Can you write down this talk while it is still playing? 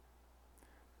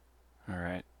All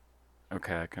right.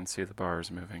 Okay, I can see the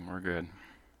bars moving. We're good.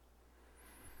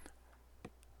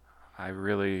 I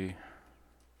really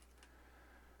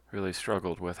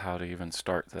struggled with how to even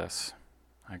start this.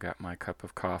 I got my cup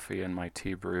of coffee and my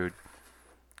tea brewed,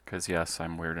 because yes,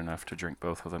 I'm weird enough to drink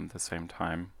both of them at the same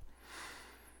time.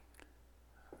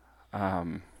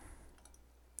 Um,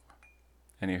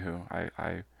 Anywho,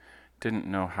 I didn't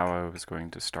know how I was going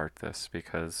to start this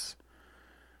because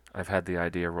I've had the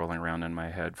idea rolling around in my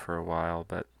head for a while,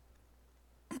 but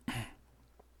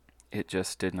it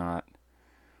just did not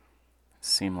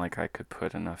seem like I could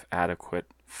put enough adequate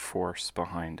force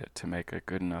behind it to make a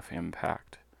good enough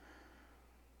impact.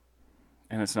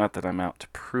 And it's not that I'm out to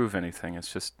prove anything,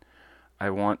 it's just I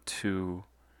want to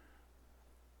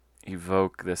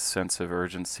evoke this sense of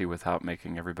urgency without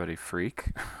making everybody freak.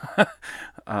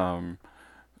 um,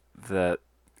 that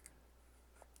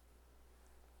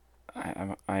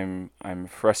I'm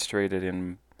frustrated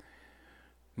in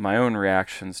my own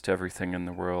reactions to everything in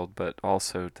the world, but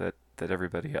also that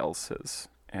everybody else is.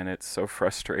 And it's so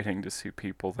frustrating to see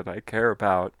people that I care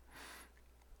about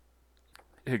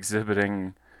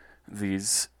exhibiting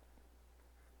these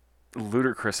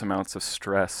ludicrous amounts of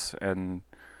stress and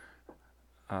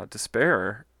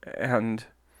despair. And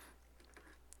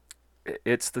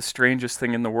it's the strangest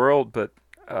thing in the world, but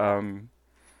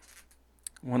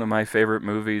one of my favorite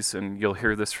movies, and you'll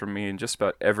hear this from me in just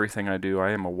about everything I do.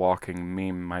 I am a walking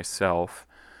meme myself.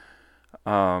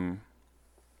 Um,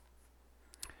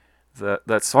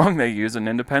 that song they use in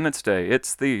Independence Day,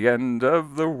 "It's the end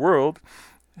of the world."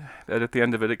 And at the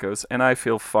end of it, it goes, "And I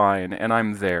feel fine," and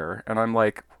I'm there, and I'm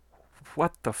like,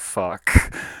 what the fuck?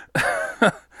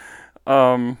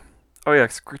 um, oh yeah,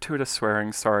 gratuitous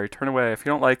swearing. Sorry, turn away if you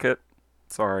don't like it.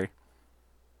 Sorry.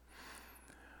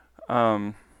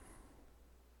 Um,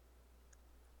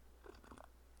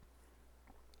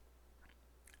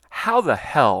 how the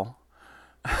hell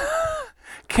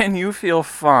can you feel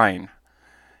fine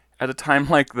at a time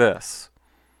like this?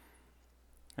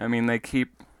 I mean, they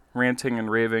keep ranting and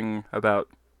raving about,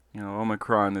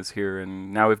 Omicron is here,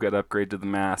 and now we've got to upgrade to the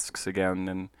masks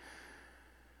again,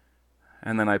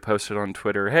 and then I posted on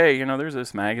Twitter, hey, there's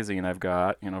this magazine I've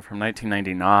got, from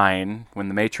 1999 when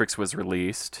The Matrix was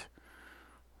released.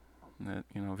 That,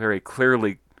 very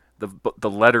clearly the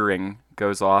lettering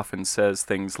goes off and says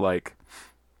things like,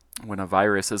 when a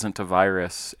virus isn't a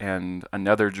virus, and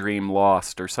another dream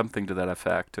lost, or something to that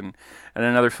effect. And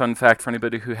another fun fact for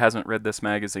anybody who hasn't read this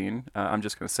magazine, I'm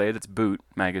just going to say it, it's Boot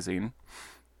magazine.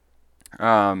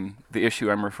 The issue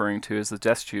I'm referring to is the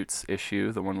Deschutes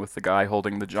issue, the one with the guy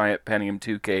holding the giant Pentium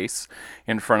 2 case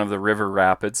in front of the river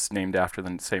rapids, named after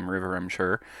the same river, I'm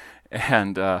sure.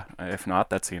 And if not,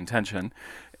 that's the intention.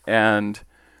 And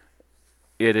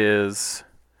it is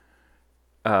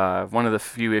one of the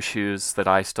few issues that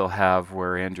I still have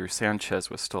where Andrew Sanchez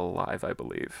was still alive, I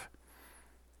believe.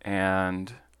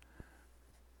 And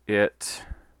it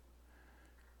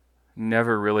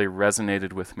never really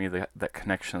resonated with me, that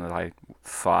connection that I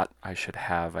thought I should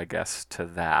have, I guess, to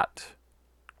that.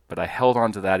 But I held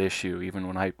on to that issue even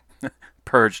when I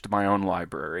purged my own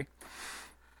library.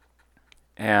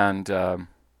 And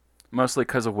mostly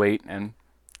because of weight and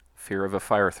fear of a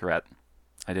fire threat.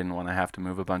 I didn't want to have to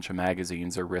move a bunch of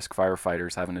magazines or risk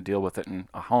firefighters having to deal with it in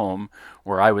a home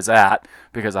where I was at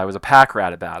because I was a pack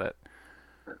rat about it.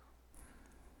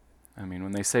 I mean,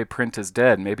 when they say print is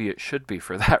dead, maybe it should be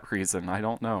for that reason. I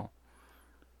don't know.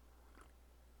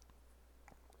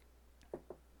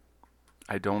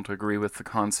 I don't agree with the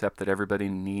concept that everybody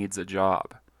needs a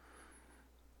job.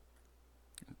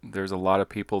 There's a lot of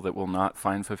people that will not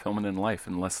find fulfillment in life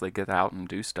unless they get out and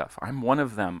do stuff. I'm one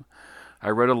of them. I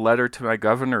wrote a letter to my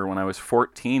governor when I was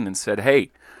 14 and said,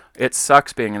 hey, it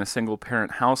sucks being in a single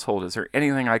parent household. Is there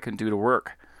anything I can do to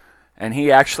work? And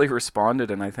he actually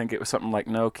responded, and I think it was something like,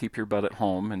 no, keep your butt at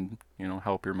home and,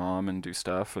 help your mom and do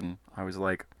stuff. And I was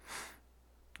like,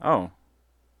 oh,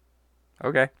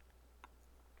 okay.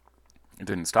 It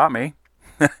didn't stop me,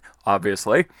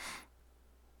 obviously.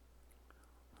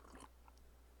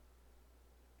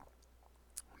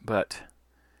 But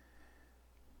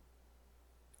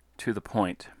to the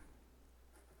point,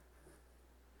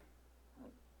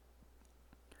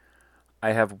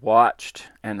 I have watched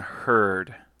and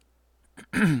heard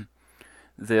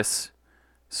this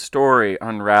story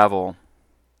unravel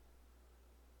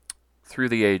through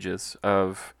the ages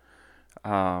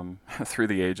through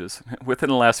the ages, within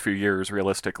the last few years,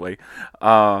 realistically,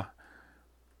 uh,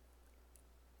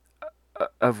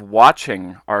 of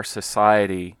watching our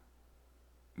society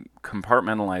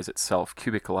compartmentalize itself,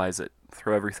 cubicalize it,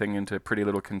 throw everything into pretty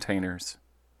little containers.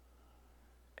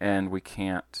 And we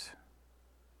can't.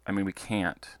 I mean, we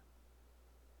can't.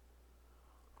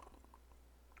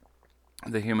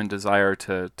 the human desire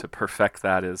to perfect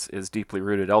that is deeply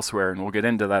rooted elsewhere, and we'll get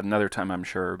into that another time, I'm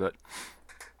sure. But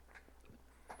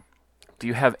do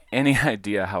you have any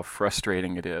idea how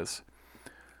frustrating it is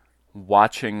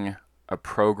watching a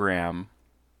program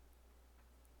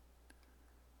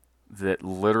that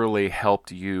literally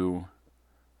helped you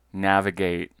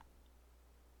navigate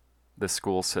the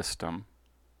school system?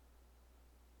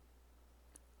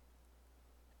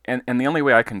 And the only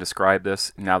way I can describe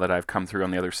this now that I've come through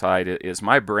on the other side is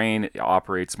my brain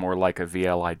operates more like a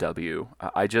VLIW.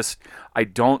 I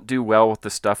don't do well with the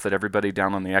stuff that everybody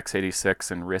down on the x86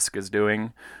 and RISC is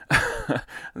doing.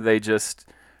 They just,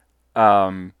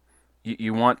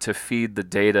 you want to feed the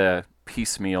data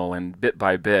piecemeal and bit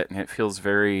by bit, and it feels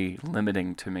very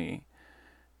limiting to me.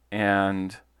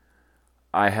 And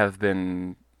I have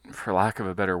been, for lack of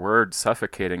a better word,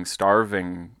 suffocating,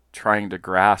 starving, trying to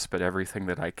grasp at everything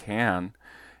that I can,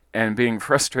 and being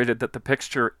frustrated that the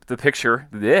picture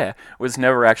bleh, was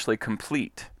never actually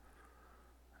complete.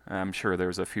 I'm sure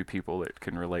there's a few people that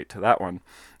can relate to that one.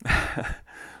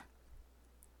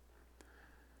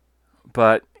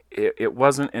 But it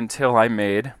wasn't until I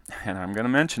made, and I'm going to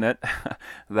mention it,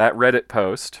 that Reddit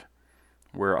post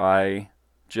where I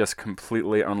just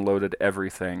completely unloaded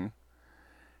everything.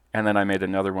 And then I made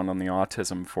another one on the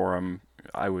autism forum.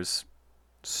 I was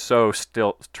so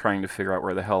still trying to figure out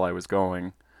where the hell I was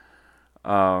going,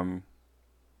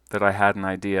 that I had an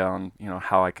idea on,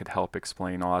 how I could help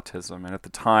explain autism. And at the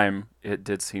time, it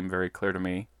did seem very clear to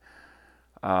me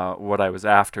what I was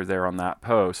after there on that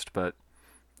post, but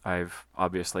I've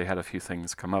obviously had a few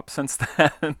things come up since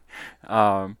then.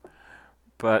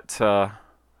 But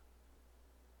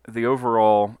the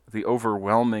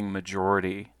overwhelming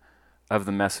majority of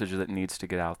the message that needs to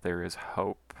get out there is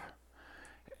hope.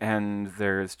 And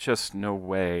there's just no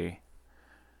way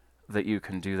that you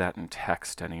can do that in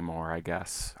text anymore, I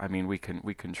guess. I mean, we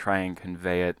can try and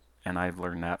convey it, and I've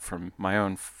learned that from my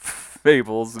own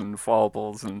fables and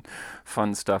foibles and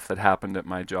fun stuff that happened at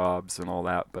my jobs and all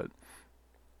that, but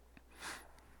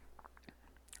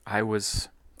I was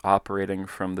operating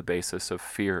from the basis of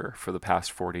fear for the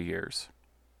past 40 years.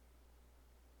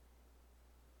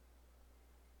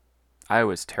 I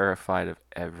was terrified of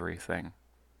everything.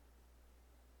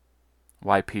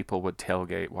 Why people would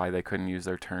tailgate, why they couldn't use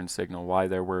their turn signal, why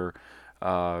there were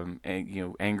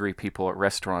angry people at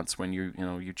restaurants when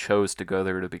you chose to go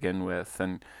there to begin with.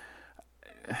 And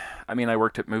I mean, I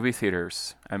worked at movie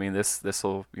theaters. I mean, this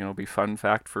will be fun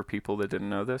fact for people that didn't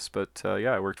know this, but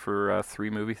yeah, I worked for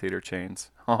 3 movie theater chains.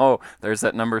 Oh, there's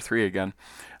that number 3 again.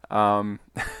 But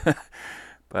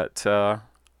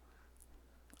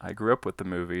I grew up with the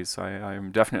movies.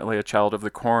 I'm definitely a child of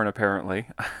the corn, apparently.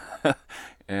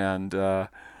 And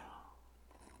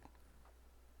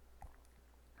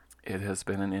it has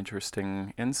been an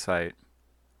interesting insight.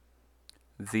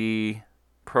 The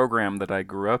program that I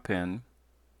grew up in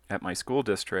at my school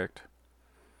district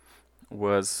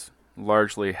was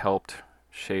largely helped,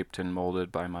 shaped, and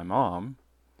molded by my mom,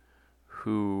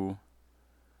 who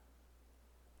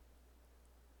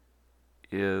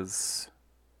is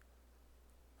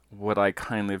what I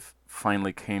kind of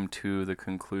finally came to the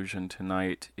conclusion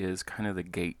tonight is kind of the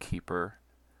gatekeeper.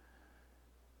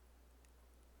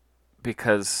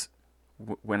 Because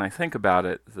when I think about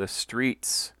it, the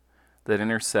streets that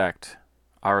intersect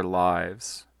our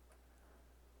lives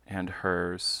and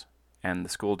hers and the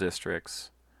school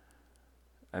districts,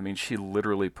 I mean, she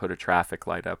literally put a traffic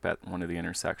light up at one of the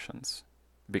intersections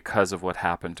because of what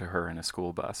happened to her in a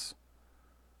school bus.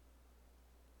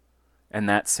 And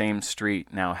that same street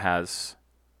now has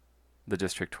the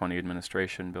District 20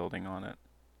 administration building on it.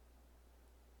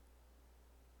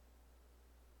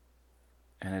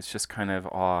 And it's just kind of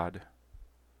odd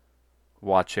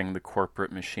watching the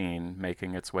corporate machine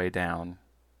making its way down.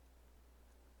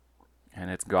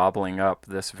 And it's gobbling up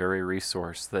this very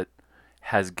resource that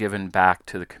has given back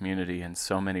to the community in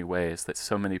so many ways that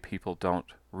so many people don't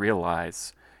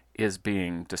realize is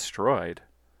being destroyed.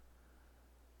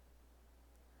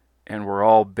 And we're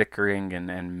all bickering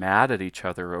and mad at each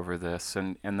other over this.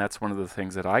 And that's one of the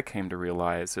things that I came to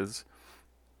realize is,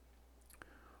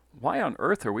 why on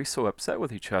earth are we so upset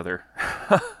with each other?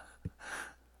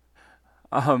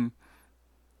 I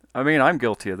mean, I'm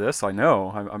guilty of this. I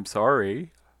know. I'm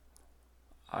sorry.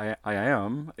 I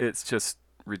am. It's just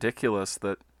ridiculous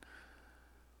that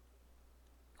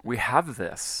we have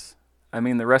this. I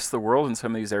mean, the rest of the world in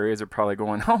some of these areas are probably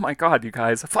going, oh my God, you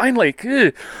guys, finally.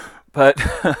 But,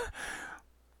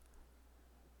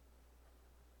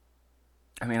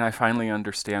 I mean, I finally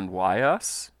understand why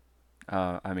us.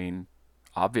 I mean,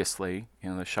 obviously,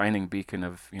 the shining beacon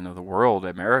of, the world,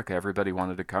 America, everybody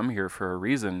wanted to come here for a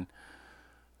reason.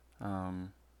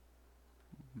 Um,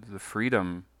 the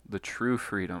freedom, the true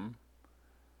freedom.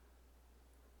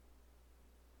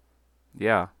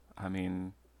 Yeah, I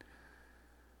mean,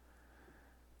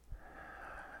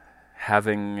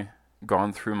 having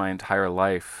gone through my entire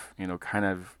life, kind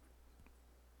of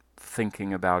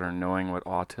thinking about or knowing what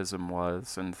autism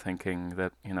was and thinking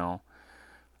that,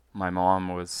 my mom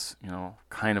was,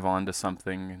 kind of onto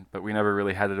something, but we never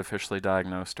really had it officially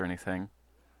diagnosed or anything.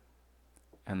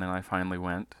 And then I finally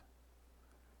went.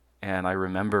 And I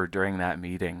remember during that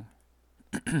meeting,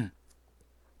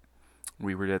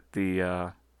 we were at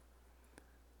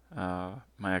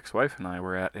my ex-wife and I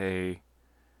were at a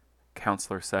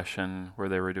counselor session where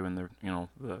they were doing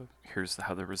here's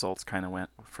how the results kind of went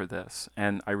for this.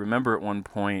 And I remember at one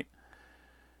point,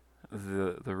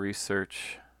 the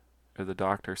research, or the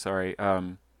doctor, sorry,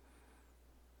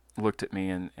 looked at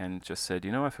me and just said,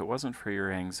 if it wasn't for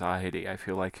your anxiety, I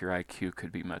feel like your IQ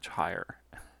could be much higher.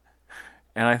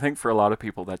 And I think for a lot of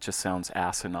people that just sounds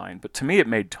asinine, but to me it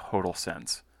made total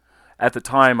sense. At the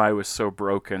time I was so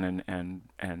broken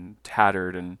and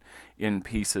tattered and in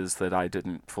pieces that I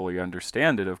didn't fully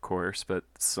understand it, of course, but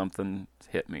something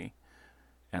hit me.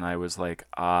 And I was like,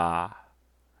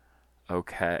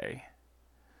 okay.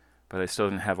 But I still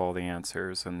didn't have all the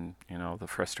answers, and, the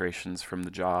frustrations from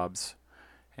the jobs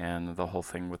and the whole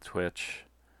thing with Twitch,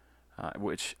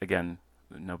 which, again,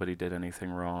 nobody did anything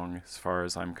wrong as far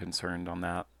as I'm concerned on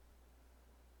that.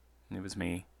 It was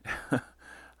me.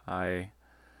 I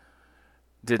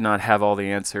did not have all the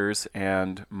answers,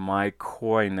 and my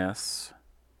coyness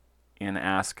in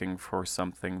asking for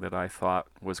something that I thought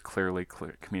was clearly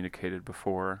communicated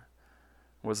before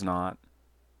was not,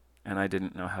 and I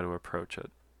didn't know how to approach it,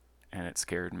 and it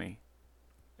scared me.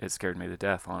 It scared me to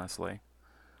death, honestly.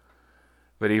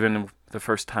 But even the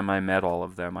first time I met all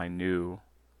of them, I knew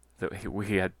that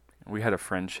we had a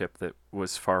friendship that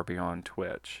was far beyond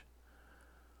Twitch.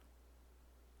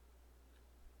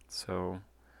 So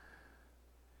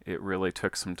it really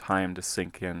took some time to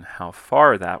sink in how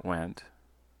far that went,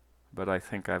 but I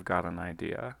think I've got an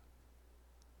idea.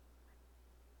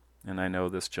 And I know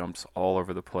this jumps all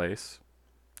over the place.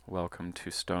 Welcome to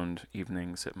stoned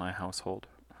evenings at my household.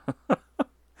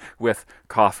 With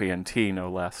coffee and tea,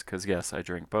 no less, because yes, I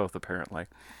drink both, apparently.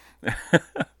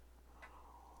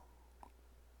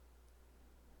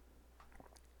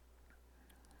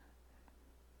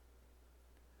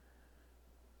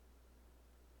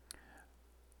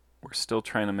 We're still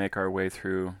trying to make our way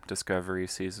through Discovery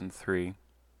Season 3.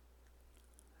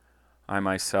 I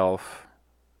myself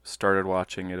started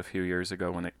watching it a few years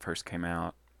ago when it first came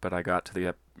out, but I got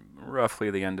to roughly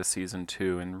the end of Season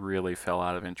 2 and really fell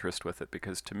out of interest with it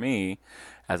because to me,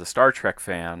 as a Star Trek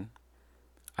fan,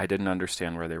 I didn't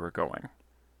understand where they were going.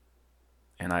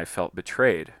 And I felt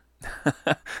betrayed.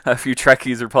 A few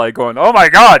Trekkies are probably going, "Oh my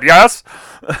God, yes!"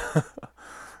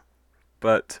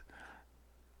 But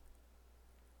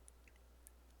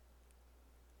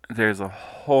there's a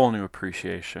whole new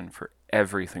appreciation for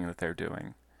everything that they're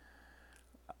doing.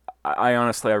 I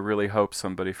honestly, I really hope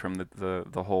somebody from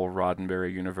the whole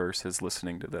Roddenberry universe is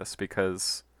listening to this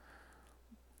because,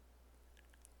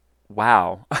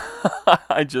 wow.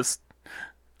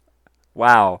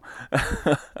 Wow.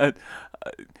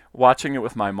 Watching it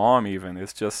with my mom even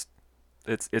is just,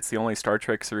 it's the only Star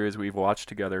Trek series we've watched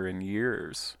together in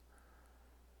years.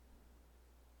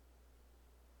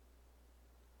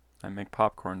 I make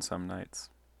popcorn some nights.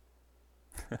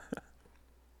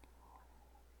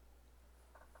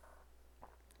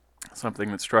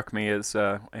 Something that struck me is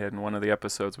in one of the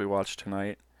episodes we watched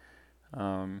tonight,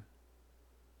 um,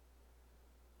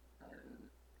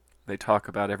 they talk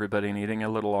about everybody needing a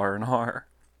little R&R.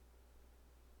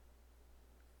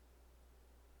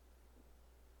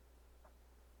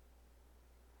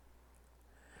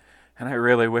 And I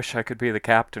really wish I could be the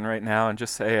captain right now and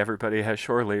just say everybody has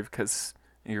shore leave because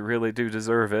you really do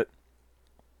deserve it.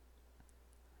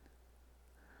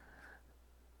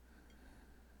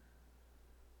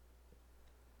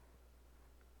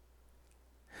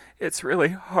 It's really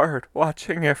hard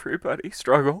watching everybody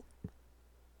struggle.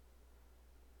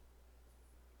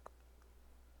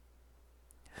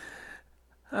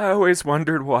 I always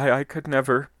wondered why I could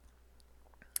never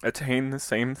attain the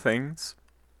same things.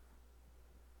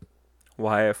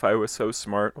 Why, if I was so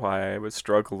smart, why I was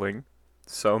struggling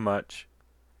so much.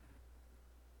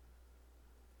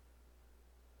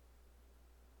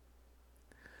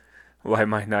 Why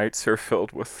my nights are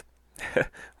filled with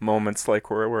moments like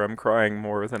where I'm crying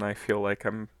more than I feel like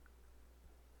I'm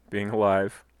being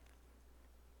alive.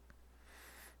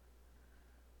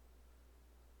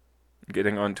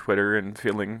 Getting on Twitter and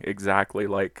feeling exactly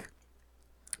like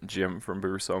Jim from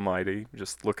Bruce Almighty,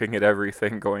 just looking at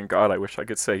everything going, God, I wish I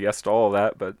could say yes to all of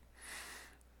that, but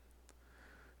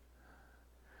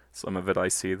some of it I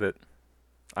see that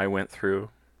I went through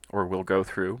or will go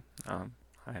through.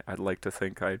 I'd like to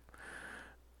think I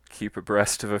keep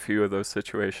abreast of a few of those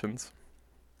situations.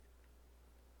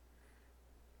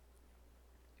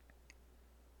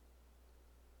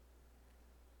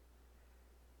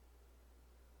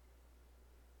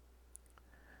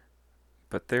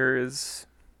 But there is,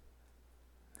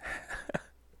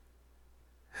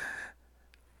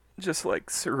 just like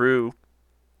Saru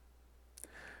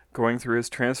going through his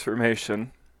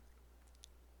transformation,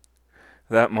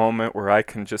 that moment where I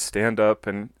can just stand up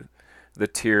and the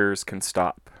tears can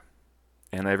stop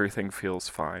and everything feels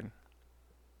fine.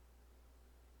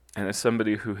 And as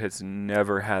somebody who has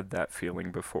never had that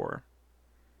feeling before,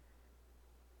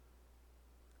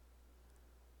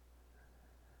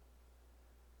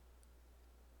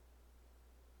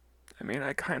 I mean,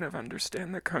 I kind of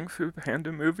understand the Kung Fu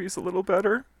Panda movies a little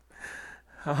better.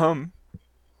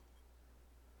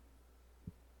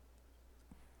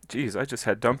 Geez, I just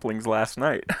had dumplings last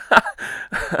night.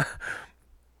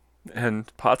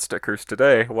 And pot stickers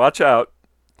today. Watch out.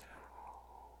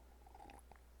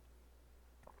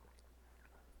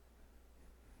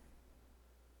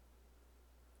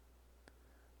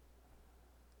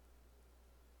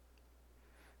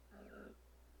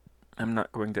 I'm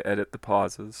not going to edit the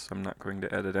pauses. I'm not going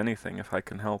to edit anything if I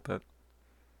can help it.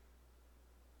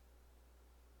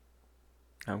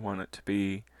 I want it to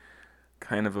be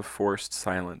kind of a forced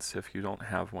silence if you don't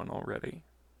have one already,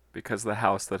 because the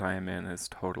house that I am in is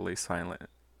totally silent,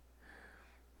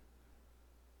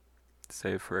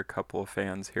 save for a couple of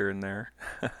fans here and there.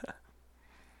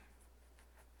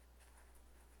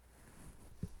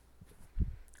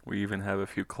 We even have a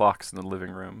few clocks in the living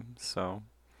room, so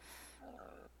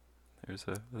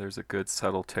there's a good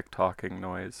subtle tick-tocking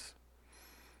noise.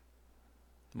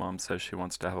 Mom says she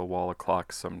wants to have a wall of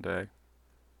clocks someday.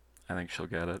 I think she'll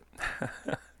get it.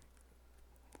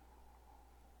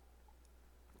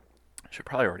 She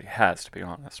probably already has, to be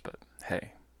honest, but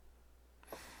hey.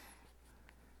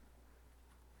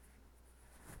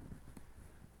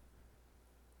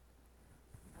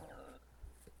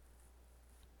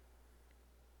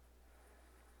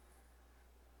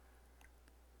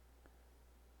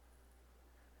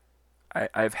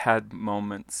 I've had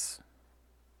moments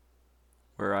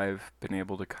where I've been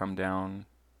able to come down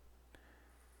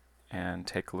and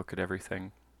take a look at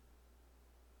everything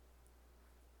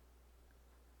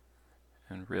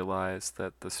and realize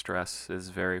that the stress is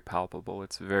very palpable.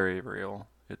 It's very real.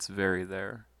 It's very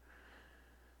there.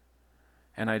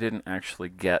 And I didn't actually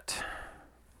get,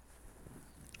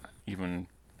 even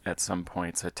at some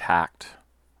points, attacked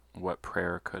what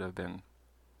prayer could have been.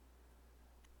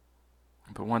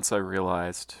 But once I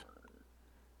realized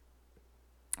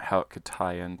how it could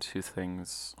tie into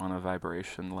things on a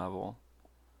vibration level,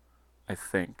 I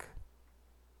think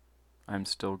I'm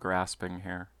still grasping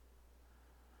here.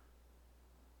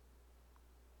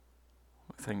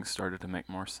 Things started to make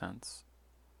more sense.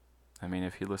 I mean,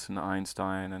 if you listen to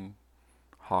Einstein and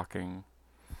Hawking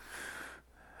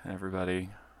and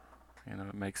everybody,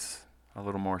 it makes a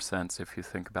little more sense if you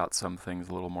think about some things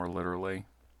a little more literally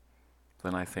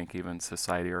than I think even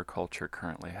society or culture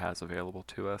currently has available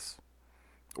to us,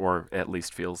 or at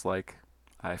least feels like.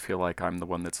 I feel like I'm the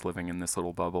one that's living in this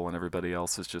little bubble, and everybody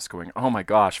else is just going, "Oh my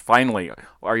gosh, finally!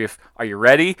 Are you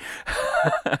ready?"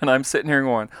 And I'm sitting here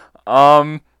going,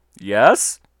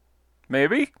 yes,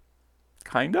 maybe,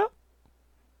 kinda.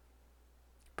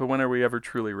 But when are we ever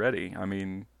truly ready? I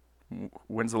mean,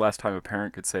 when's the last time a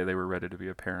parent could say they were ready to be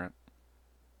a parent?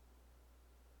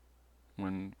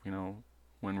 When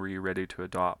were you ready to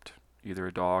adopt either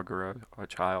a dog or a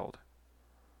child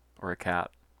or a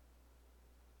cat?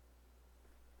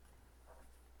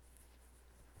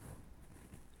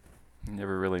 You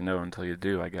never really know until you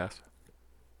do, I guess.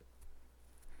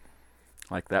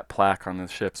 Like that plaque on the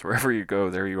ships, wherever you go,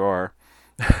 there you are.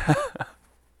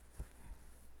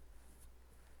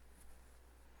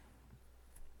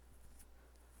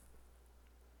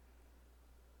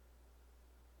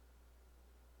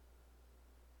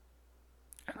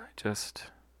 And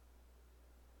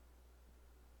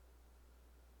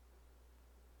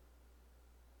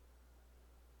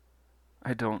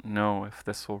I don't know if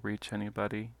this will reach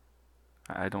anybody.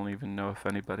 I don't even know if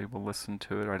anybody will listen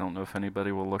to it. I don't know if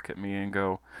anybody will look at me and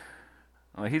go,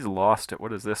 "Oh, he's lost it.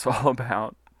 What is this all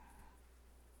about?"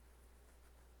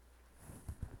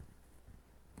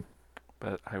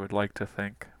 But I would like to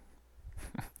think,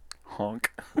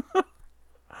 honk,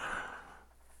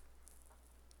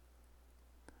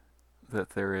 that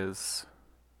there is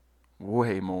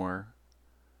way more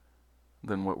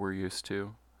than what we're used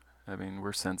to. I mean,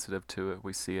 we're sensitive to it.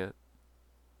 We see it.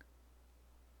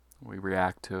 We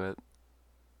react to it.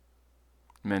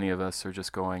 Many of us are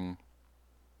just going,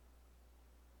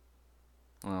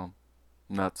 well,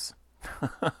 nuts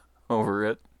over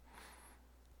it.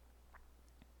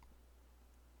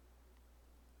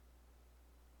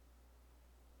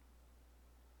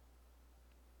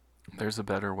 There's a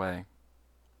better way.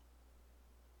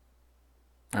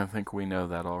 I think we know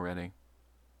that already.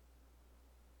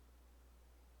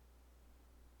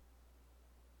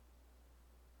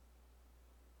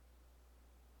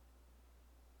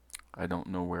 I don't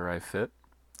know where I fit.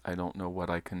 I don't know what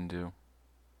I can do.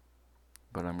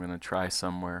 But I'm going to try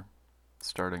somewhere,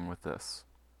 starting with this.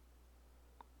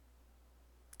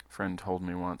 A friend told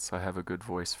me once I have a good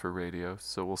voice for radio,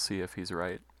 so we'll see if he's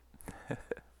right.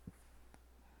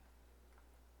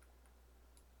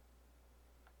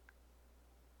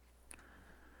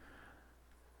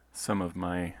 Some of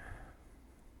my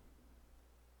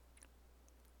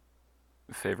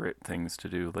favorite things to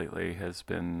do lately has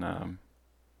been,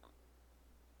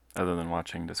 other than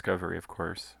watching Discovery, of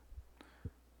course,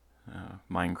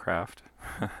 Minecraft,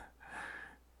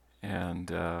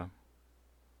 and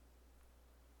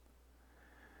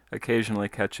occasionally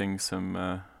catching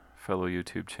some fellow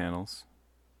YouTube channels.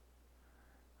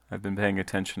 I've been paying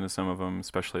attention to some of them,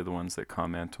 especially the ones that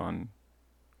comment on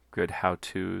good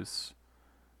how-tos,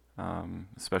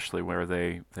 especially where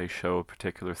they show a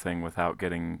particular thing without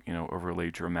getting, overly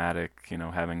dramatic,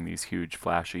 having these huge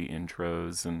flashy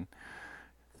intros. And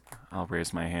I'll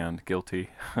raise my hand, guilty.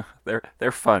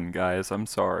 They're fun, guys. I'm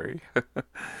sorry.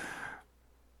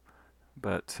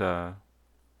 But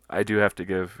I do have to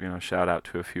give, shout out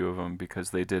to a few of them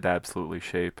because they did absolutely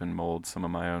shape and mold some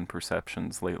of my own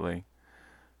perceptions lately,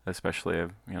 especially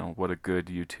of, what a good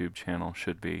YouTube channel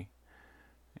should be.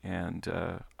 And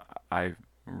I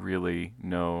really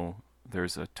know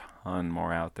there's a ton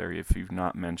more out there. If you've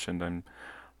not mentioned,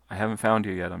 I haven't found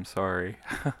you yet. I'm sorry.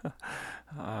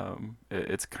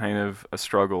 It's kind of a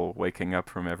struggle waking up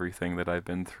from everything that I've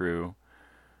been through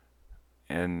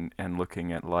and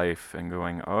looking at life and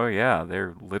going, oh yeah,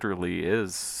 there literally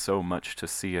is so much to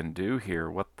see and do here.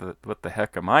 What the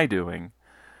heck am I doing?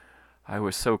 I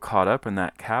was so caught up in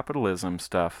that capitalism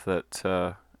stuff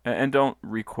that and don't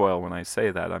recoil when I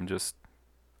say that.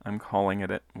 I'm calling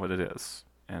it what it is.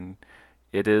 And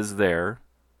it is there,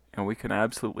 and we can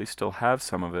absolutely still have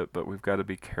some of it, but we've got to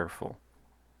be careful.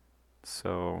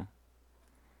 So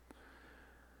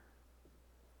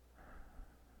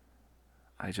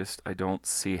I don't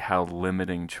see how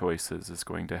limiting choices is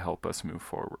going to help us move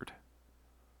forward.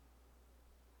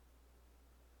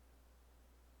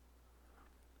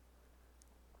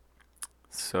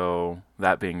 So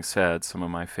that being said, some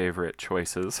of my favorite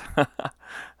choices,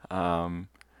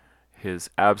 his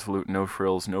absolute no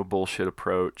frills, no bullshit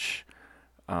approach,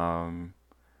 to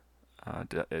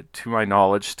my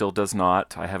knowledge, still does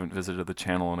not. I haven't visited the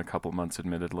channel in a couple months,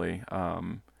 admittedly.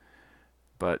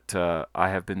 But I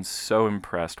have been so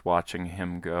impressed watching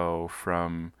him go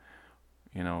from,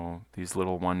 these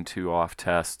little 1-2 off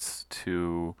tests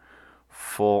to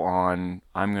full on,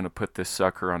 I'm going to put this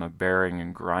sucker on a bearing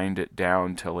and grind it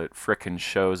down till it frickin'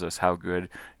 shows us how good,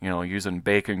 using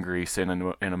bacon grease in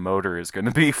a motor is going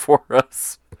to be for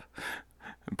us.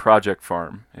 Project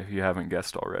Farm, if you haven't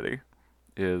guessed already,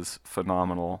 is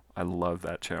phenomenal. I love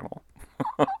that channel.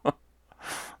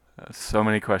 So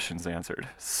many questions answered.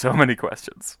 So many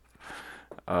questions.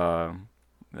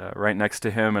 Right next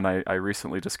to him, and I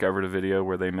recently discovered a video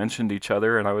where they mentioned each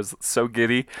other, and I was so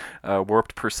giddy.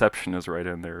 Warped Perception is right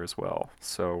in there as well.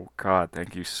 So, God,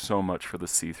 thank you so much for the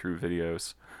see-through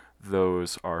videos.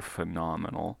 Those are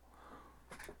phenomenal.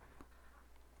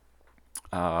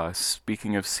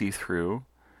 Speaking of see-through,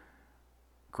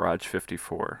 Garage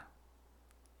 54.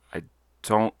 I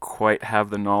don't quite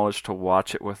have the knowledge to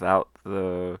watch it without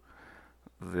the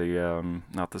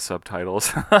not the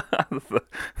subtitles, the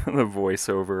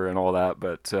voiceover and all that,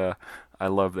 but I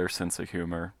love their sense of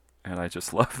humor, and I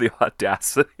just love the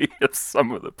audacity of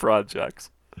some of the projects.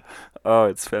 Oh,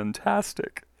 it's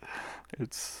fantastic.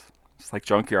 It's like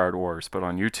Junkyard Wars, but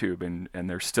on YouTube, and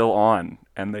they're still on,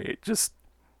 and they just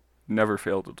never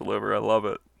fail to deliver. I love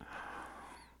it.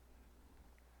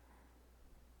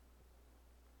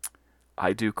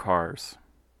 I do cars.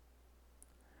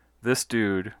 This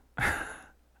dude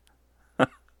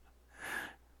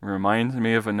reminds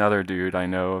me of another dude I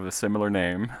know of a similar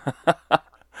name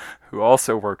who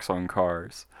also works on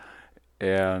cars.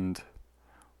 And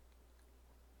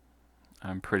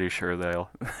I'm pretty sure they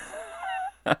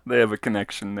have a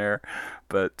connection there.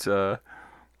 But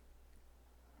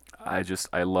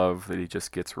I love that he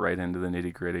just gets right into the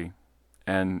nitty gritty.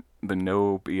 And the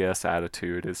no BS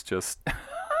attitude is just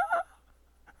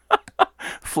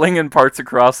flinging parts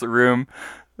across the room.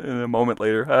 And a moment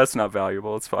later, that's not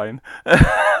valuable. It's fine.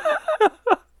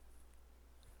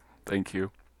 Thank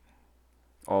you,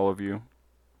 all of you.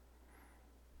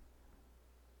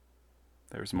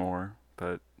 There's more,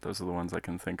 but those are the ones I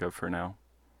can think of for now.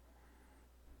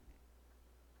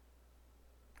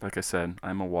 Like I said,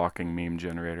 I'm a walking meme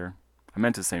generator. I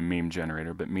meant to say meme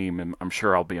generator, but meme, I'm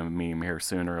sure I'll be a meme here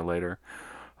sooner or later.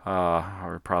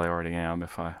 Or probably already am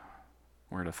if I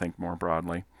were to think more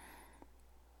broadly.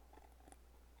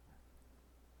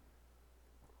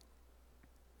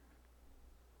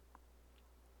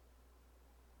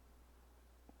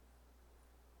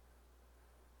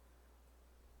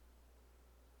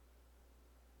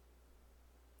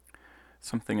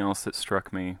 Something else that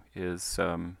struck me is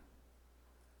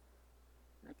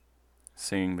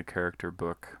seeing the character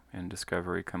book in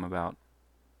Discovery come about.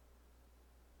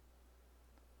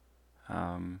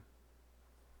 I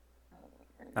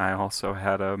also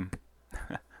had a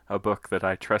book that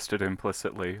I trusted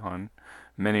implicitly on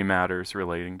many matters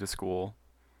relating to school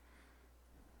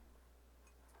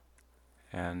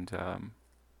and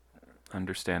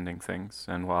understanding things.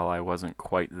 And while I wasn't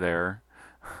quite there,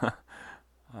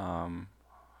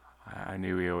 I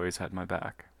knew he always had my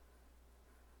back.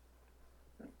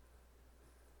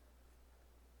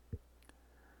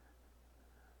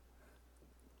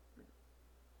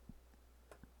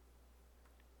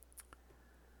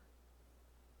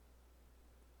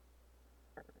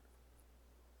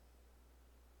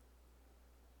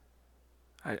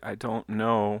 I don't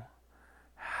know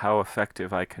how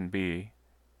effective I can be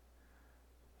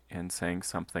in saying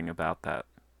something about that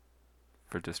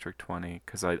for District 20,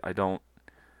 because I don't.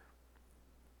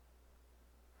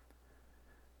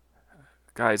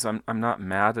 Guys, I'm not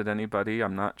mad at anybody.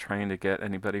 I'm not trying to get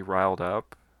anybody riled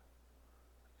up.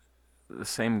 The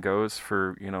same goes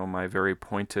for, my very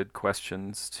pointed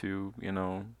questions to,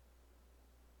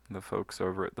 the folks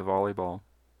over at the volleyball.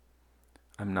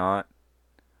 I'm not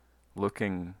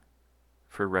looking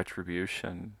for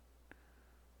retribution.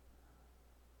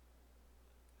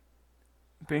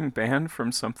 Being banned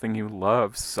from something you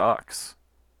love sucks.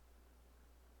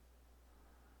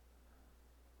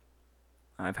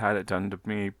 I've had it done to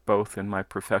me both in my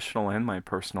professional and my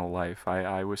personal life.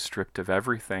 I was stripped of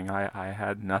everything. I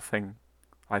had nothing,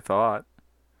 I thought.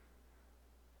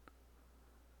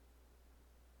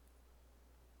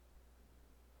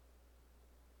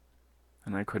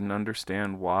 And I couldn't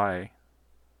understand why.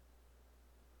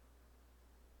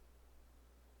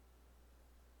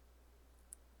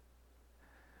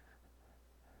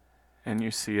 And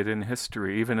you see it in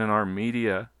history, even in our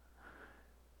media,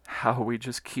 how we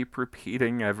just keep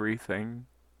repeating everything.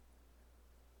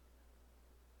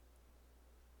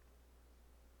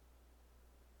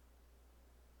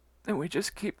 And we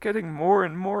just keep getting more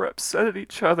and more upset at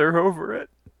each other over it.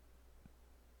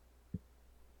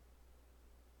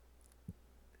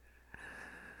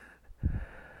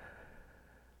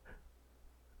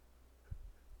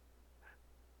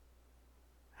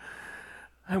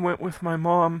 I went with my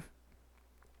mom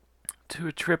to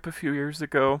a trip a few years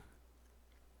ago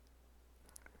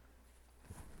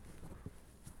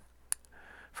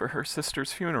for her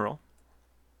sister's funeral.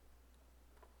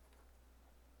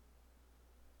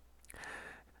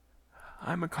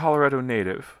 I'm a Colorado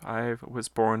native. I was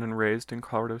born and raised in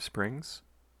Colorado Springs.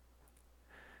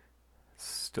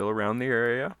 Still around the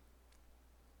area.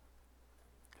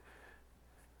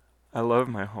 I love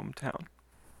my hometown.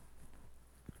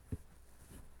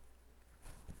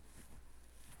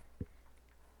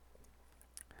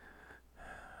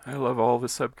 I love all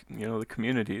the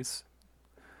communities.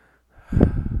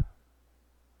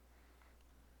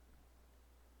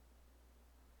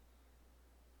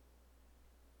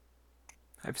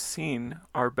 I've seen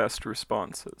our best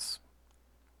responses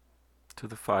to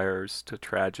the fires, to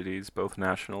tragedies, both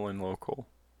national and local.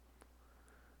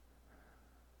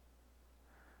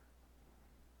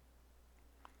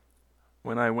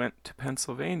 When I went to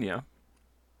Pennsylvania,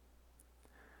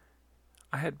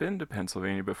 I had been to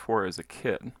Pennsylvania before as a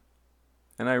kid,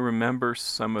 and I remember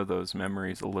some of those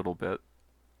memories a little bit,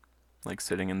 like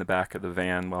sitting in the back of the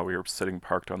van while we were sitting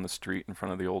parked on the street in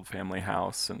front of the old family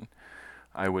house, and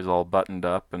I was all buttoned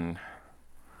up, and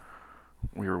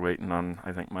we were waiting on,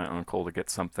 I think, my uncle to get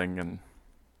something, and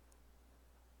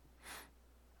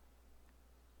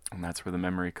that's where the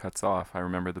memory cuts off. I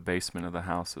remember the basement of the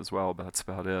house as well, but that's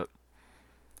about it.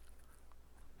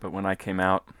 But when I came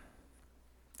out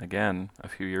again a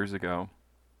few years ago,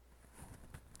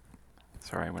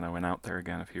 when I went out there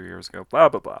again a few years ago, blah,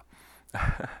 blah, blah.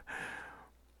 I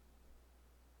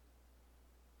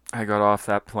got off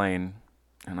that plane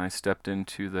and I stepped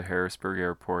into the Harrisburg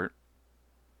airport,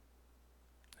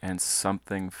 and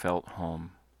something felt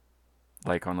home,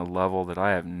 like on a level that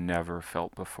I have never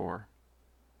felt before.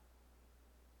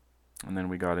 And then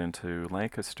we got into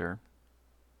Lancaster,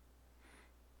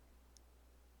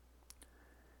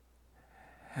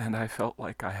 and I felt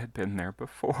like I had been there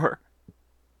before.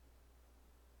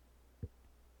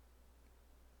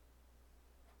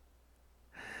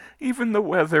 Even the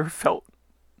weather felt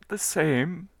the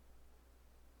same.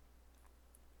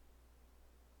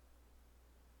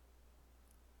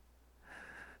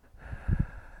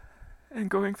 And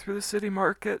going through the city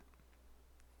market,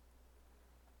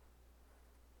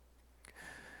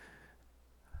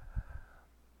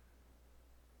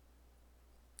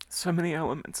 so many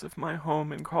elements of my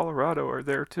home in Colorado are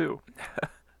there too.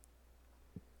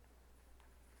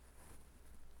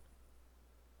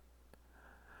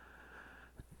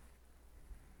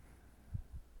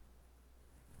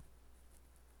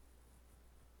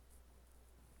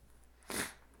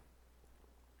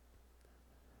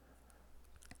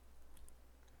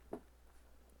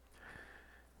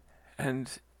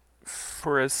 And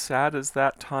for as sad as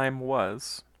that time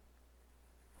was,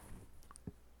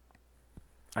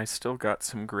 I still got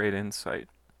some great insight.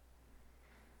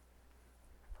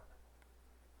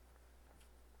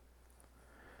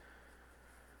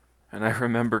 And I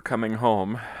remember coming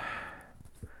home,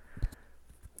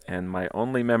 and my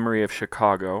only memory of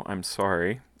Chicago, I'm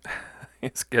sorry,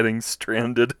 is getting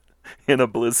stranded in a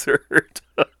blizzard.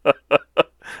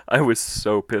 I was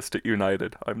so pissed at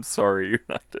United. I'm sorry,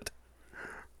 United.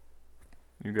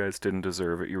 You guys didn't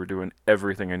deserve it. You were doing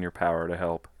everything in your power to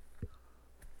help.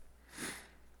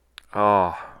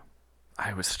 Oh,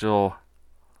 I was still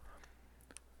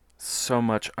so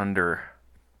much under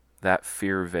that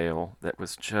fear veil that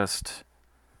was just...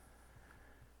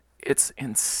 It's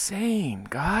insane,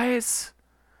 guys.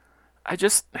 I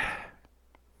just...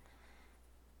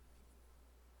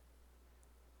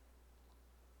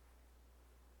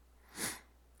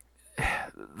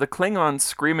 The Klingon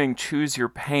screaming "choose your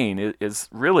pain" is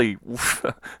really...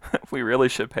 we really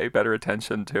should pay better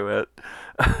attention to it.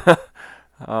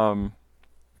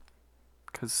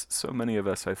 Because so many of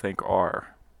us, I think,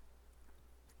 are.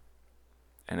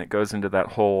 And it goes into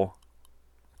that whole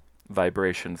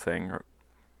vibration thing.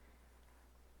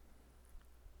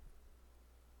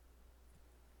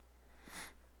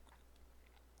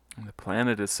 And the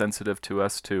planet is sensitive to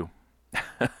us too.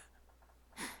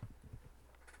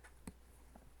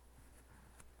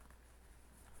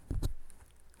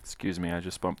 Excuse me, I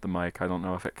just bumped the mic. I don't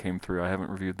know if it came through. I haven't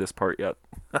reviewed this part yet.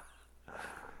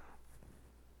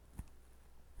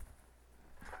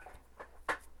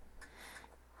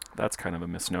 That's kind of a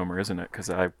misnomer, isn't it?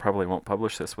 Because I probably won't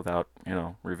publish this without,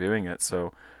 reviewing it.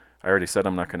 So I already said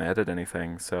I'm not going to edit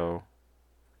anything. So,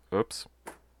 oops.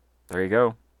 There you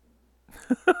go.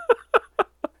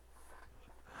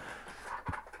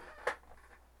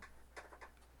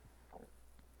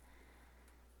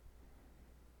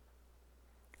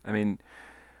 I mean,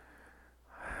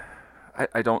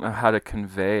 I don't know how to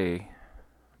convey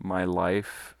my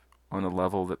life on a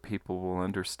level that people will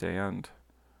understand.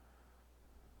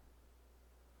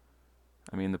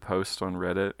 I mean, the posts on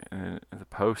Reddit,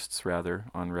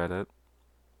 on Reddit,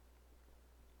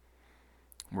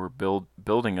 were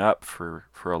building up for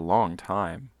a long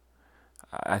time.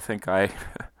 I think I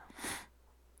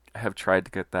have tried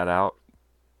to get that out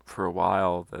for a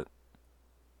while, that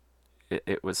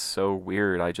it was so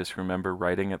weird. I just remember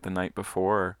writing it the night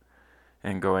before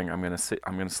and going, I'm gonna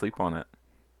sleep on it.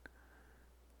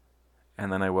 And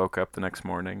then I woke up the next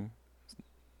morning,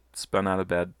 spun out of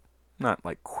bed, not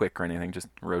like quick or anything, just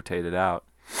rotated out,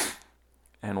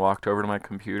 and walked over to my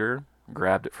computer,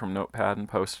 grabbed it from Notepad and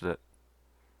posted it.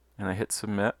 And I hit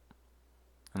submit,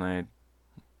 and I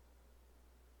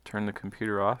turned the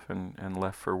computer off and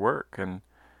left for work. And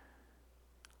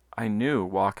I knew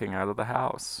walking out of the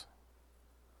house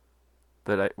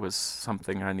that it was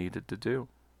something I needed to do.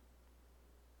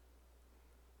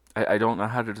 I don't know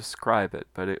how to describe it,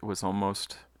 but it was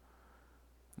almost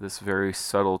this very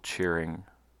subtle cheering.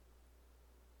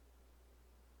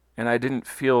 And I didn't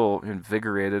feel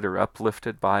invigorated or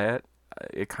uplifted by it.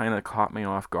 It kind of caught me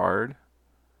off guard.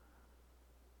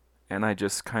 And I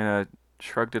just kind of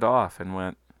shrugged it off and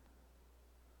went,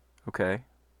 okay,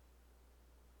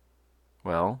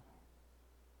 well,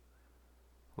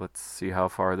 let's see how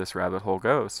far this rabbit hole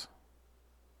goes.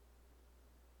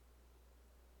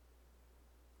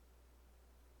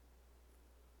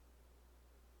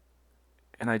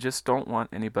 And I just don't want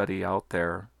anybody out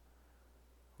there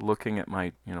looking at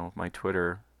my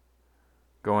Twitter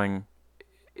going,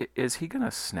 is he going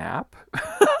to snap?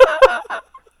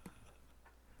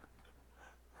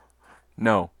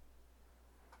 No,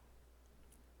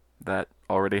 that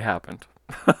already happened.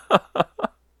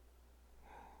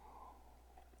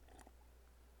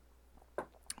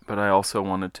 But I also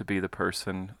wanted to be the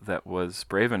person that was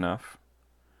brave enough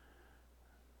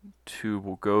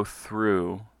to go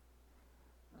through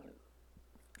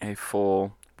a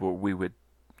full, what we would,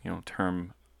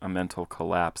 term a mental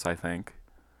collapse, I think,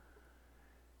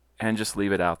 and just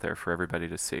leave it out there for everybody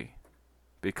to see.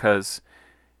 Because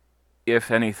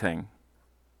if anything,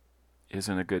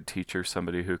 isn't a good teacher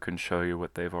somebody who can show you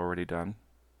what they've already done,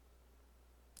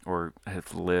 or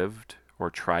have lived, or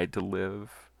tried to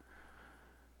live?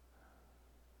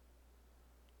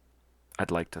 I'd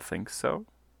like to think so.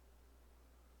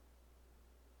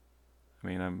 I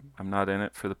mean, I'm not in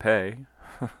it for the pay.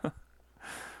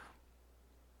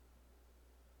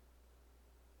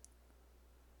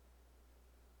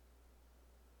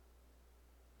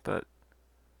 But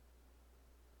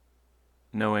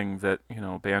knowing that,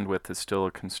 bandwidth is still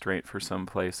a constraint for some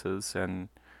places, and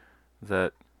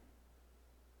that,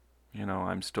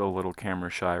 I'm still a little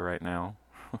camera shy right now,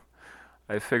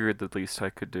 I figured the least I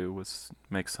could do was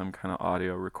make some kind of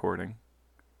audio recording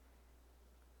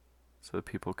so that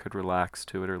people could relax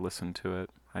to it or listen to it.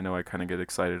 I know I kind of get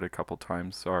excited a couple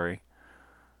times, sorry.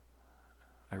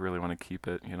 I really want to keep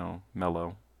it,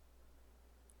 mellow.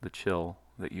 The chill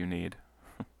that you need.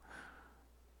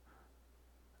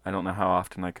 I don't know how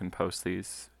often I can post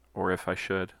these, or if I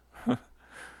should.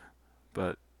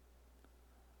 But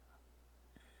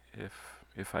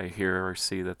if I hear or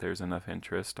see that there's enough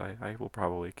interest, I will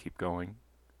probably keep going.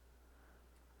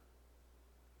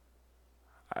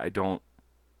 I don't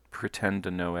pretend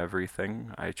to know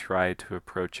everything. I try to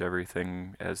approach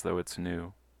everything as though it's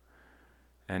new.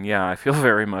 And yeah, I feel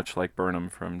very much like Burnham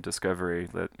from Discovery,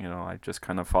 that, I just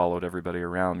kind of followed everybody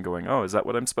around going, oh, is that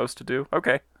what I'm supposed to do?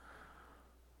 Okay.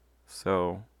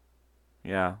 So,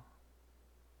 yeah.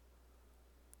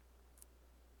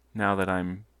 Now that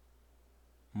I'm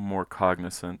more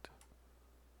cognizant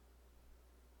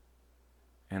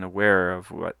and aware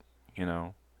of what,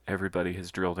 everybody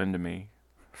has drilled into me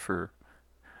for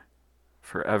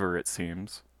forever, it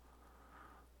seems.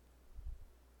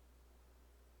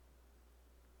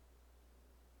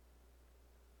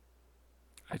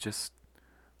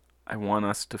 I want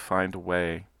us to find a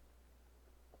way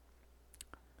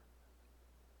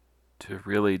to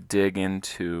really dig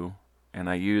into, and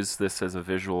I use this as a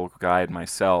visual guide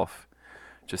myself,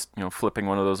 just, flipping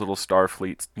one of those little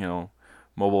Starfleet,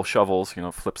 mobile shovels,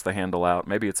 flips the handle out.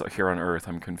 Maybe it's here on Earth,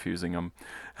 I'm confusing them.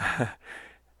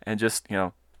 And just,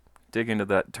 dig into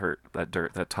that dirt,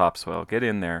 that topsoil. Get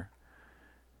in there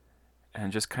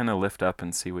and just kind of lift up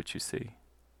and see what you see.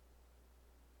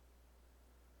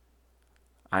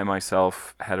 I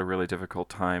myself had a really difficult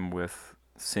time with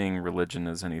seeing religion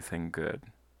as anything good.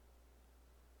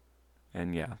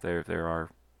 And yeah, there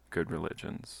are good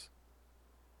religions.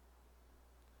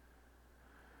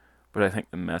 But I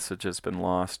think the message has been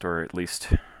lost, or at least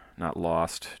not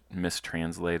lost,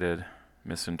 mistranslated,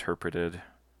 misinterpreted,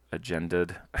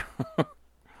 agended.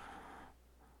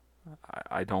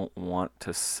 I don't want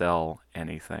to sell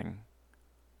anything.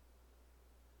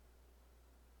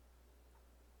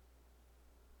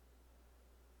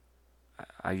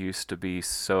 I used to be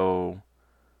so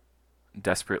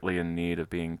desperately in need of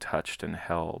being touched and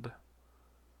held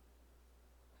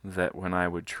that when I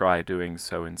would try doing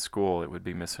so in school, it would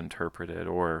be misinterpreted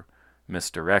or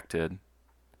misdirected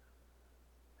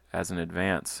as an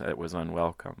advance that was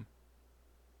unwelcome.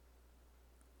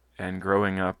 And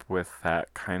growing up with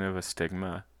that kind of a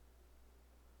stigma,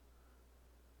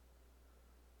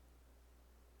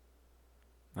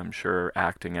 I'm sure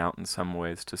acting out in some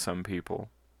ways to some people,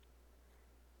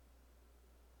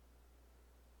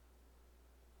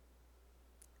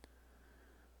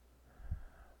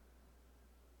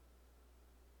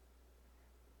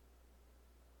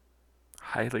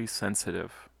 highly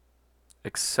sensitive,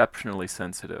 exceptionally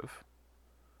sensitive.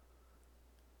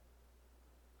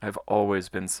 I've always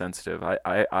been sensitive.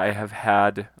 I have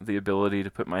had the ability to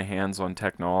put my hands on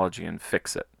technology and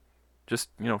fix it. Just,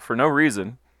 for no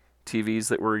reason. TVs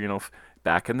that were,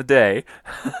 back in the day,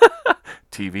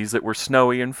 TVs that were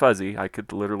snowy and fuzzy, I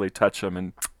could literally touch them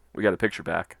and we got a picture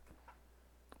back.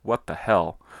 What the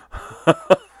hell? I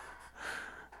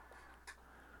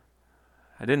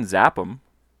didn't zap them.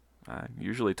 I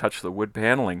usually touch the wood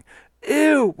paneling.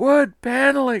 Ew, wood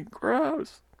paneling,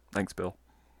 gross. Thanks, Bill.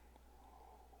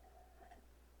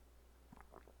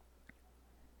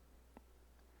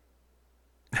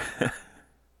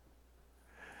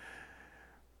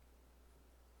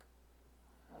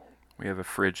 We have a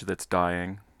fridge that's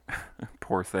dying.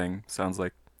 Poor thing. Sounds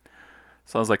like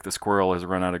the squirrel has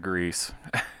run out of grease.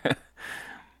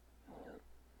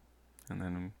 And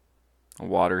then a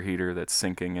water heater that's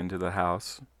sinking into the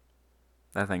house.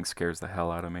 That thing scares the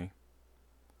hell out of me.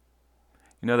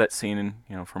 You know that scene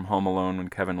from Home Alone when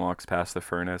Kevin walks past the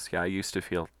furnace? Yeah, I used to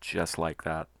feel just like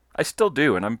that. I still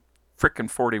do, and I'm frickin'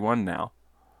 41 now.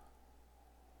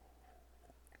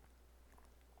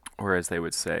 Or as they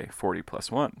would say, 40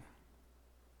 plus 1.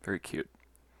 Very cute.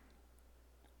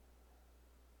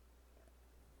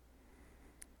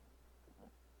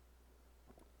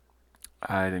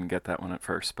 I didn't get that one at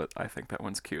first, but I think that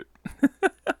one's cute.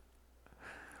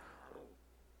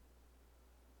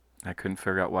 I couldn't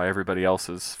figure out why everybody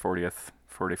else's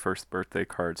 41st birthday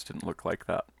cards didn't look like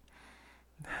that.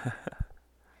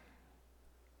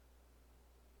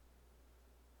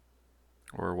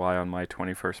 Or why on my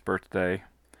 21st birthday,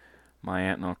 my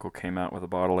aunt and uncle came out with a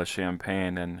bottle of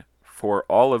champagne, and for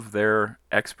all of their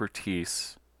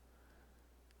expertise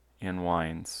in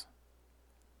wines,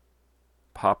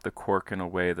 popped the cork in a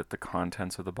way that the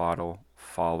contents of the bottle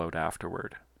followed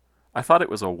afterward. I thought it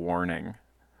was a warning.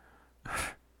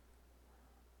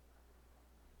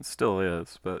 It still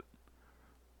is, but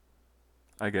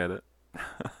I get it.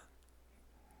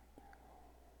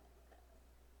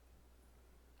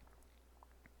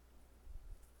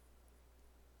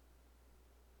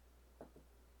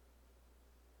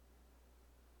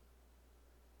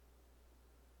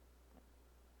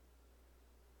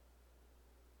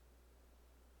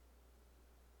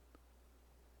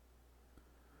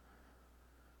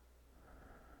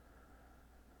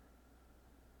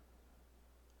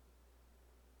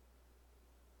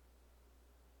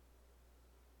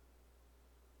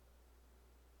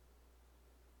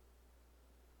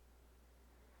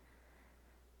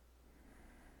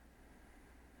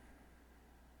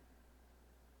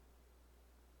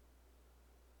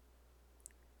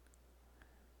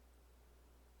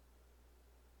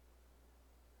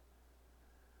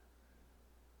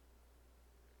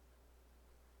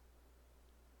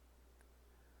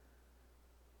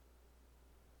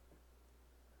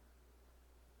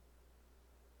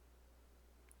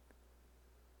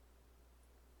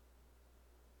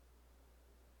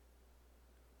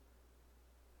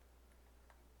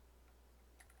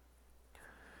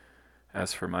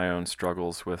 As for my own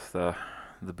struggles with the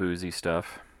boozy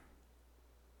stuff,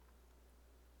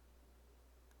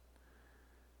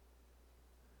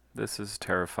 this is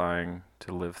terrifying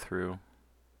to live through,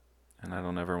 and I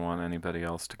don't ever want anybody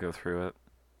else to go through it.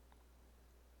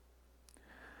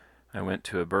 I went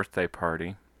to a birthday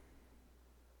party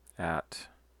at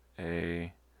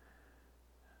a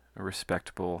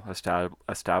respectable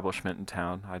establishment in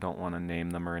town. I don't want to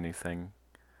name them or anything.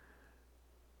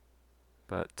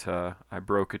 But I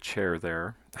broke a chair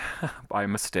there by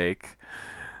mistake.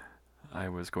 I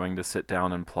was going to sit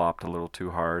down and plopped a little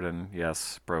too hard, and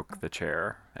yes, broke the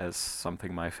chair, as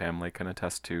something my family can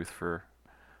attest to for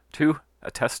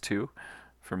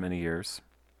many years.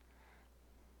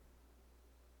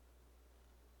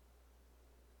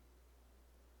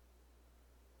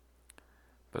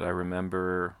 But I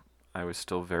remember I was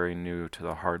still very new to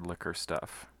the hard liquor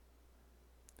stuff.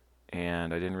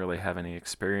 And I didn't really have any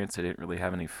experience. I didn't really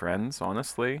have any friends,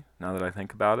 honestly, now that I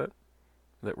think about it,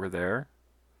 that were there.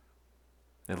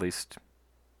 At least,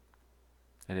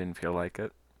 I didn't feel like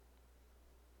it.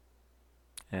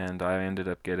 And I ended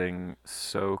up getting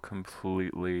so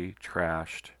completely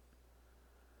trashed.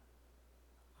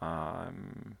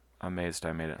 I'm amazed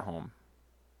I made it home.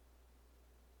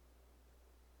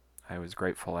 I was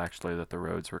grateful, actually, that the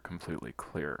roads were completely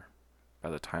clear by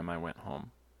the time I went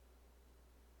home.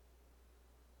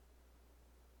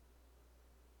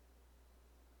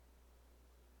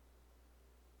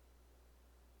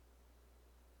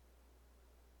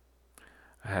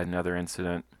 I had another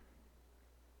incident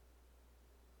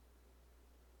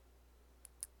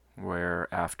where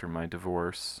after my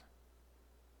divorce,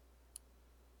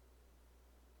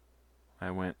 I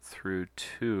went through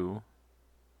 2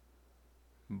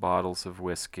 bottles of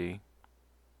whiskey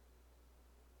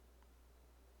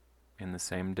in the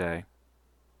same day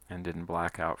and didn't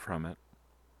black out from it.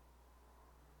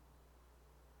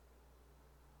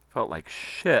 Felt like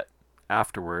shit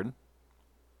afterward.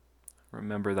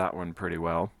 Remember that one pretty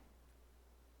well.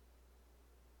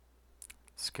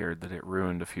 Scared that it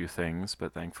ruined a few things,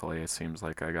 but thankfully it seems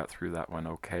like I got through that one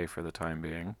okay for the time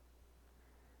being.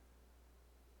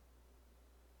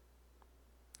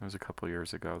 It was a couple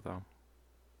years ago, though.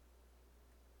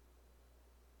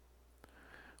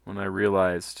 When I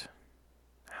realized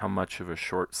how much of a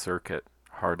short circuit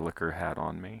hard liquor had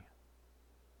on me,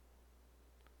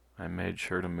 I made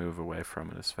sure to move away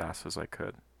from it as fast as I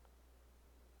could.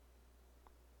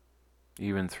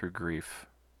 Even through grief.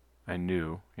 I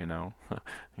knew, you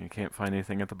can't find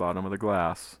anything at the bottom of the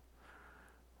glass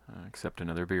except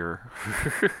another beer.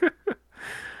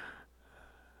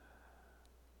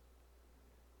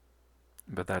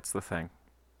 But that's the thing.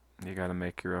 You gotta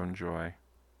make your own joy.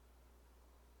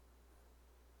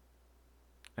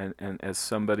 And as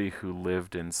somebody who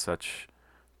lived in such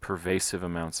pervasive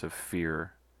amounts of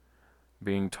fear,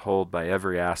 being told by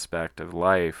every aspect of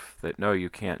life that no, you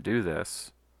can't do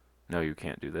this. No, you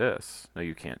can't do this. No,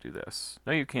 you can't do this.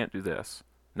 No, you can't do this.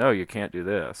 No, you can't do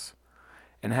this.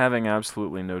 And having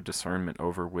absolutely no discernment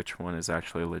over which one is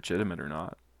actually legitimate or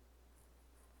not.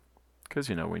 Because,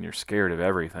 when you're scared of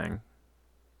everything,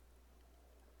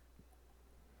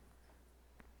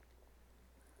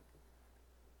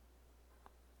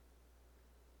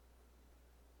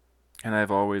 and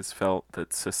I've always felt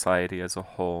that society as a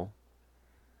whole,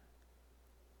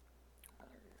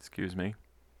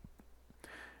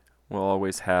 will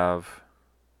always have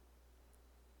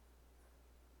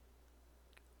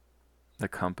the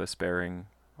compass bearing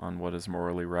on what is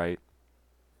morally right.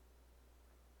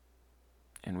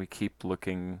 And we keep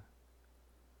looking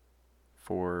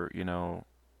for,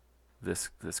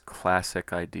 this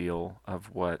classic ideal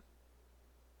of what,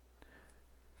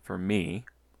 for me,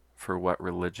 for what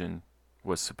religion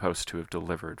was supposed to have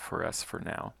delivered for us for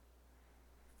now.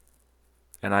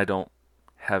 And I don't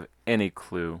have any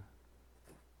clue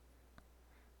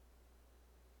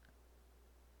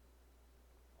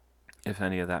if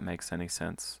any of that makes any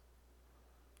sense.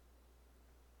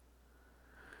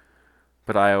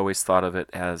 But I always thought of it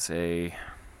as a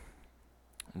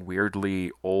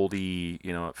weirdly oldie,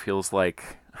 it feels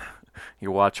like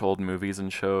you watch old movies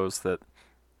and shows that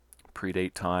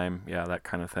predate time, that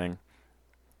kind of thing.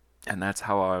 And that's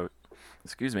how I,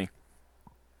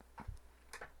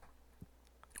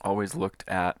 always looked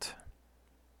at,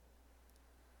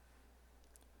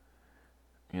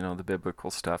 the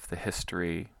biblical stuff, the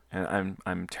history. And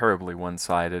I'm terribly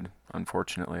one-sided.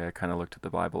 Unfortunately, I kind of looked at the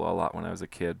Bible a lot when I was a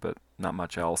kid, but not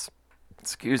much else.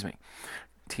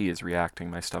 Tea is reacting.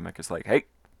 My stomach is like, hey.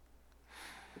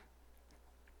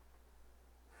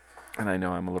 And I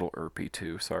know I'm a little irpy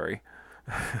too, sorry.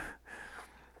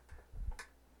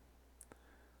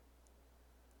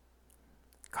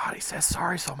 God, he says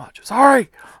sorry so much. Sorry!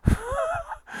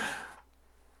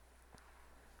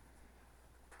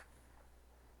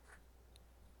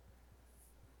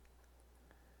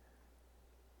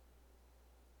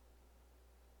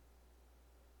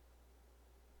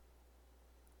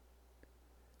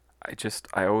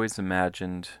 I always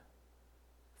imagined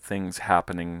things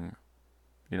happening,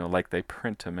 like they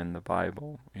print them in the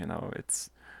Bible. It's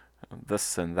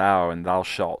this and thou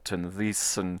shalt, and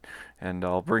this and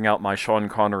I'll bring out my Sean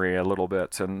Connery a little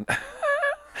bit, and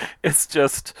it's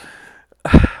just.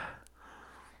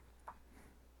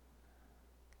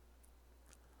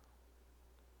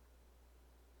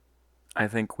 I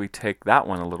think we take that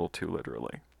one a little too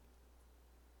literally.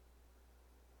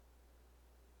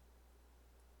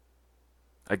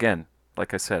 Again,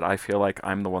 like I said, I feel like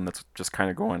I'm the one that's just kind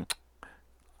of going,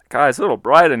 guys, a little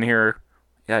bright in here.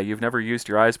 Yeah, you've never used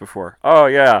your eyes before. Oh,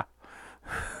 yeah.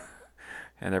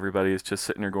 And everybody is just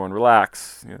sitting there going,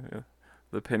 relax.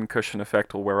 The pincushion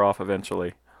effect will wear off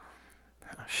eventually.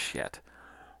 Oh, shit.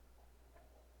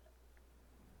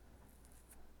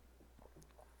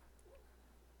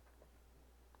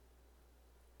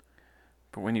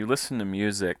 But when you listen to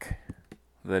music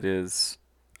that is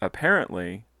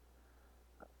apparently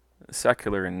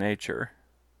secular in nature,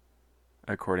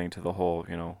 according to the whole,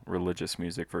 religious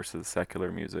music versus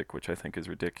secular music, which I think is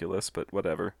ridiculous, but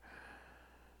whatever.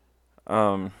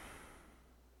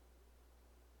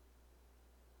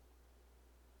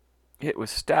 It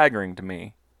was staggering to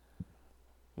me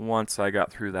once I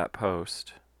got through that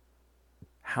post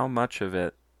how much of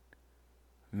it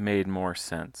made more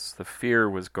sense. The fear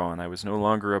was gone. I was no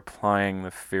longer applying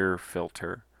the fear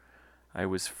filter. I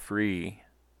was free,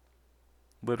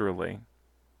 literally,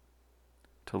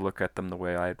 to look at them the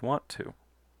way I'd want to.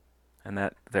 And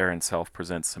that there in self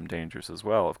presents some dangers as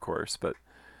well, of course, but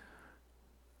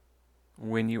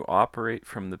when you operate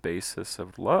from the basis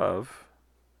of love,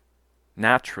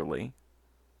 naturally,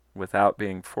 without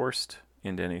being forced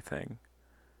into anything,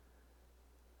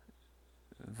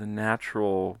 the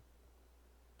natural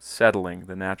settling,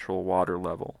 the natural water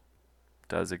level,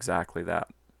 does exactly that.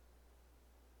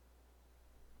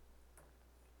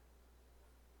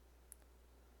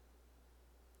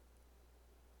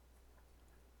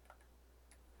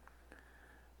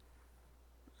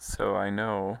 So I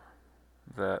know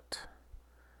that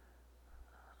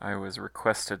I was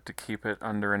requested to keep it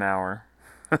under an hour.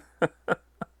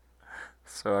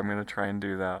 So I'm going to try and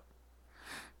do that.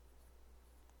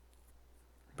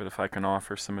 But if I can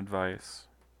offer some advice,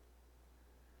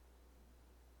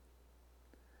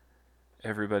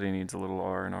 everybody needs a little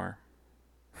R&R.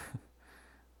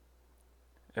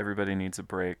 Everybody needs a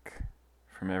break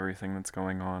from everything that's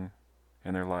going on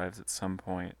in their lives at some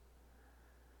point.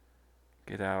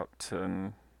 Get out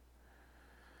and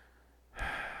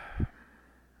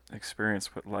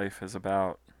experience what life is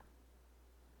about.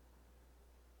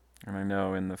 And I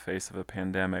know in the face of a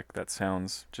pandemic that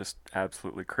sounds just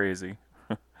absolutely crazy.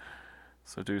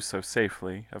 So do so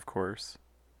safely, of course.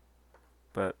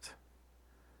 But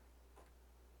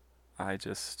I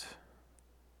just...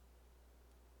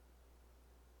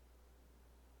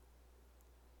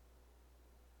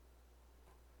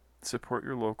 support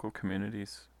your local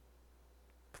communities,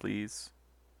 please.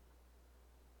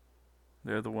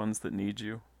 They're the ones that need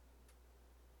you.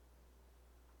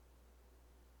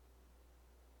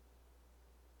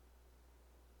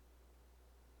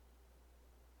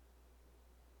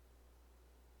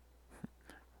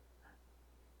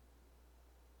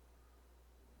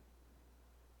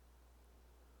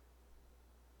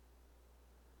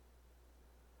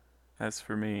 As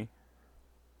for me,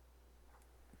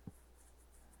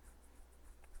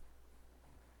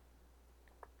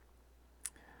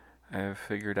 I have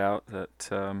figured out that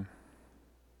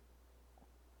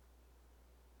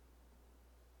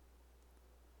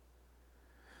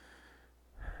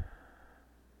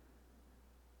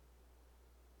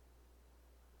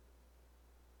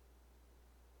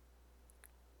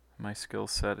my skill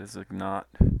set is not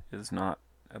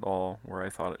at all where I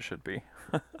thought it should be.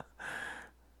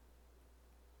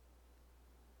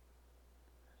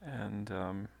 And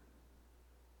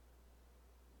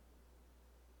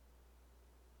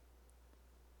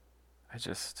I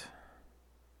just...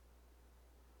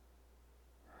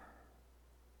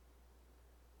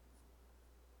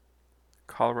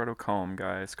 Colorado calm,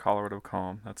 guys. Colorado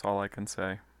calm. That's all I can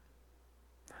say.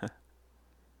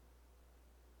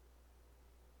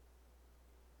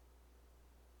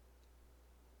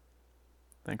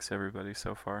 Thanks everybody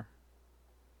so far.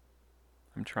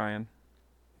 I'm trying.